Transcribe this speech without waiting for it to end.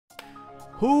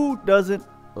Who doesn't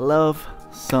love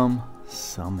some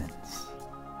summons?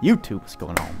 YouTube, what's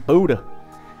going on? Buddha.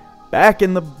 Back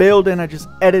in the building. I just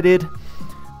edited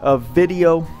a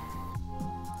video.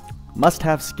 Must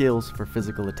have skills for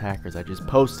physical attackers. I just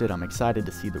posted. I'm excited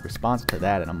to see the response to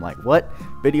that. And I'm like, what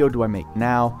video do I make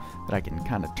now that I can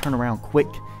kind of turn around quick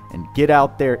and get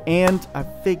out there? And I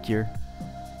figure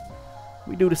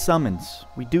we do the summons.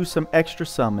 We do some extra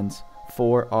summons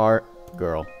for our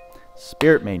girl.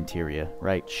 Spirit Maiden Theria,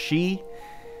 right? She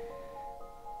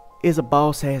is a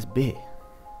boss-ass bitch.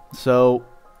 So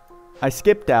I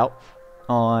skipped out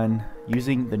on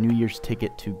using the New Year's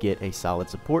ticket to get a solid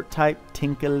support type,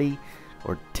 Tinkly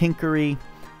or Tinkery.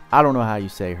 I don't know how you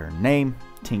say her name.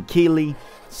 Tinkily,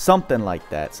 something like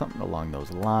that, something along those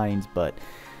lines. But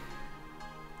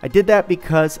I did that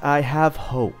because I have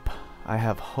hope. I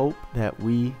have hope that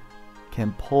we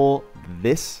can pull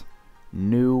this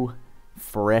new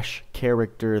fresh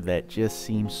character that just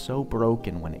seems so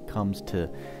broken when it comes to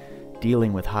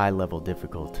dealing with high level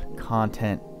difficult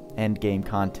content, end game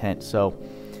content. So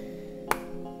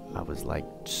I was like,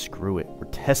 screw it, we're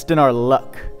testing our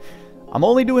luck. I'm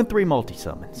only doing 3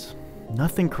 multi-summons,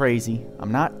 nothing crazy.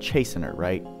 I'm not chasing her,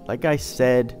 right? Like I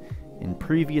said in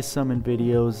previous summon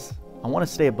videos, I want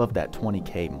to stay above that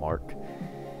 20k mark.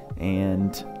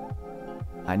 And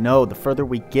I know the further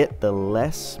we get, the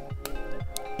less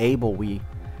able we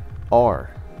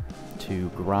are to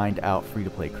grind out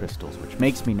free-to-play crystals, which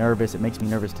makes me nervous. It makes me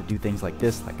nervous to do things like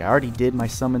this. Like, I already did my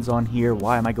summons on here.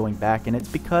 Why am I going back? And it's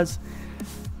because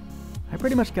I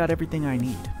pretty much got everything I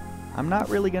need. I'm not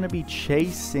really going to be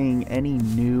chasing any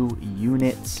new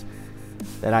units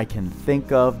that I can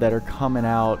think of that are coming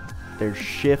out. There's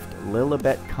Shift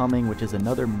Lilibet coming, which is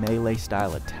another melee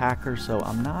style attacker, so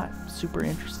I'm not super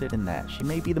interested in that. She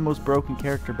may be the most broken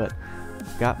character, but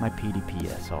I've got my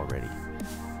PDPS already.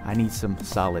 I need some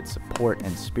solid support,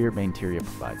 and Spirit Maiden Theria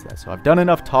provides that. So I've done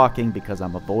enough talking because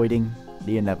I'm avoiding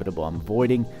the inevitable. I'm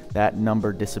avoiding that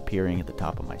number disappearing at the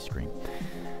top of my screen.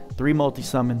 3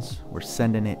 multi-summons. We're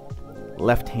sending it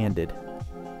left-handed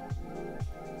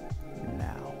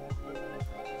now.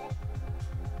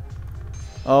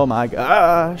 Oh my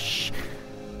gosh.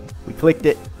 We clicked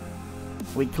it.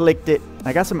 We clicked it.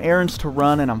 I got some errands to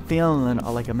run, and I'm feeling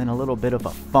like I'm in a little bit of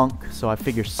a funk. So I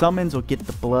figure summons will get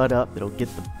the blood up. It'll get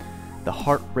the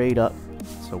heart rate up.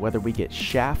 So whether we get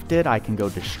shafted, I can go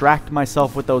distract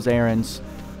myself with those errands,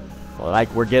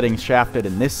 like we're getting shafted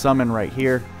in this summon right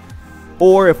here.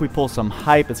 Or if we pull some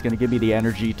hype, it's going to give me the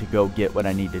energy to go get what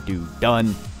I need to do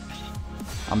done.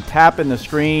 I'm tapping the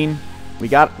screen. We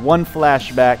got 1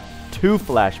 flashback, 2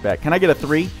 flashback. Can I get a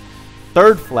 3?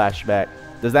 3rd flashback.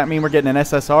 Does that mean we're getting an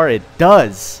SSR? It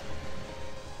does.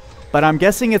 But I'm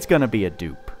guessing it's going to be a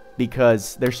dupe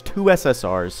because there's 2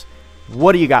 SSRs.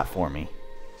 What do you got for me?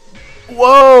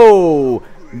 Whoa!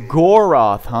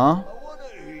 Goroth, huh?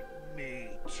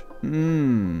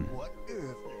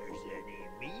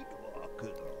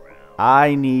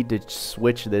 I need to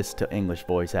switch this to English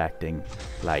voice acting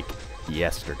like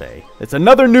yesterday. It's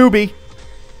another newbie.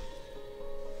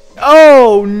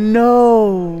 Oh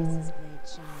no!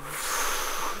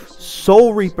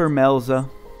 Soul Reaper Melza.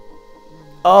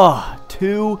 Oh,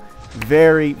 2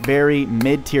 very, very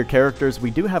mid-tier characters.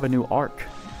 We do have a new arc.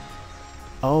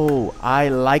 Oh, I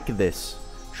like this.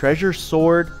 Treasure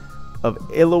Sword of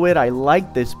Iluit. I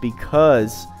like this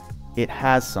because it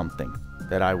has something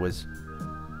that I was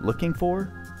looking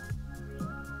for.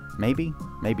 Maybe,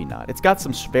 maybe not. It's got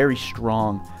some very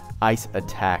strong ice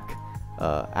attack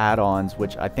add-ons,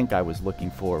 which I think I was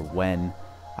looking for when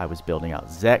I was building out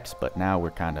Zex, but now we're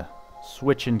kind of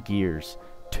switching gears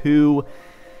to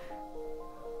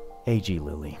AG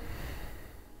Lily.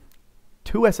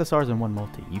 2 SSRs and 1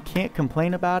 multi. You can't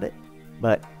complain about it,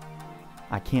 but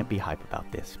I can't be hype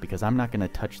about this because I'm not going to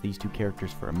touch these 2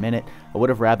 characters for a minute. I would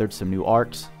have rathered some new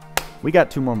arcs. We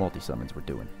got 2 more multi-summons we're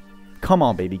doing. Come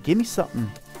on, baby. Give me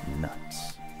something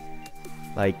nuts.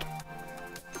 Like,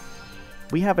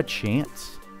 we have a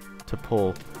chance to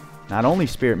pull not only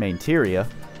Spirit Maiden Theria,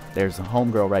 there's a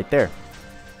homegirl right there,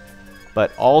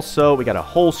 but also we got a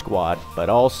whole squad, but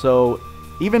also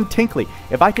even Tinkly.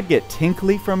 If I could get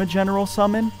Tinkly from a general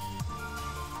summon,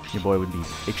 your boy would be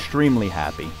extremely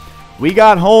happy. We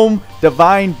got home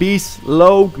Divine Beast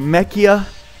Log Mechia.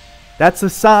 That's a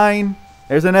sign.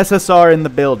 There's an SSR in the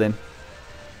building.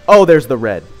 Oh, there's the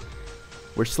red.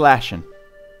 We're slashing.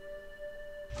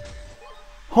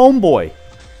 Homeboy.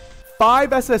 5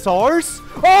 SSRs?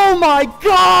 Oh my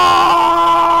gosh!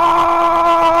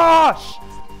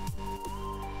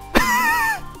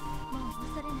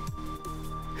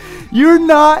 You're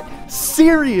not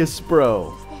serious,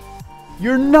 bro.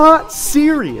 You're not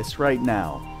serious right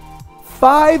now.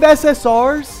 5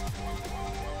 SSRs?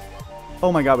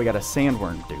 Oh my god, we got a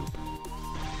sandworm dupe.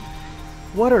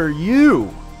 What are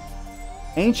you?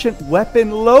 Ancient Weapon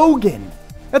Logan.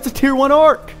 That's a tier 1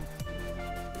 arc.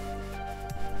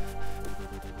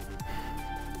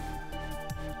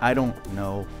 I don't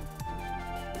know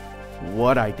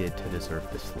what I did to deserve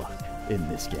this luck in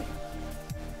this game.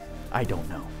 I don't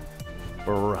know.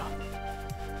 Bruh.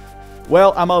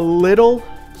 Well, I'm a little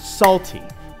salty.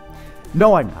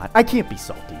 No, I'm not. I can't be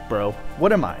salty, bro.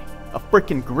 What am I? A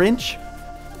freaking Grinch?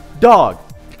 Dog.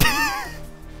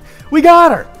 We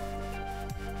got her.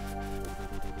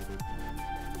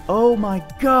 Oh my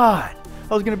god.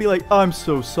 I was gonna be like, I'm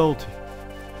so salty.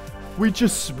 We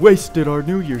just wasted our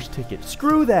New Year's ticket.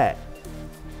 Screw that.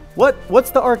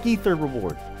 What's the Arc Ether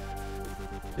reward?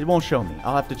 It won't show me.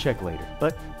 I'll have to check later.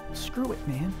 But screw it,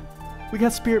 man. We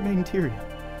got Spirit Maiden Theria.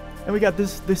 And we got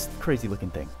this crazy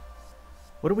looking thing.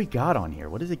 What do we got on here?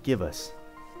 What does it give us?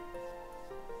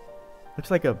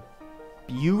 Looks like a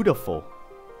beautiful.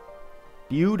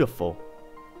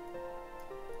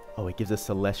 Oh, it gives us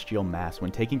Celestial Mass.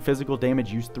 When taking physical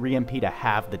damage, use 3 MP to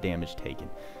halve the damage taken.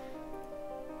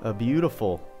 A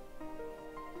beautiful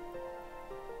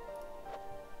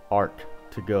arc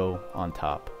to go on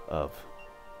top of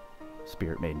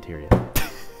Spirit Maiden Theria.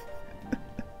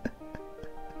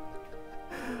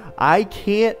 I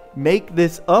can't make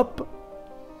this up.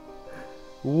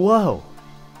 Whoa.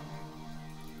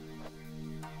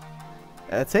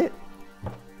 That's it.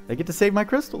 I get to save my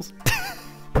crystals.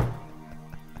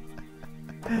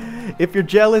 If you're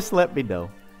jealous, let me know.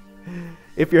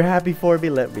 If you're happy for me,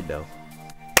 let me know.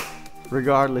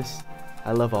 Regardless,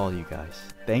 I love all you guys.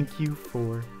 Thank you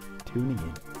for tuning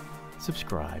in.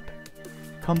 Subscribe.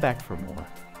 Come back for more.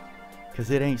 Because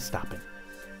it ain't stopping.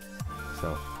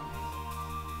 So,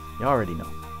 you already know.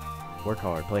 Work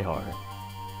hard, play hard.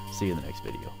 See you in the next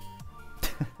video.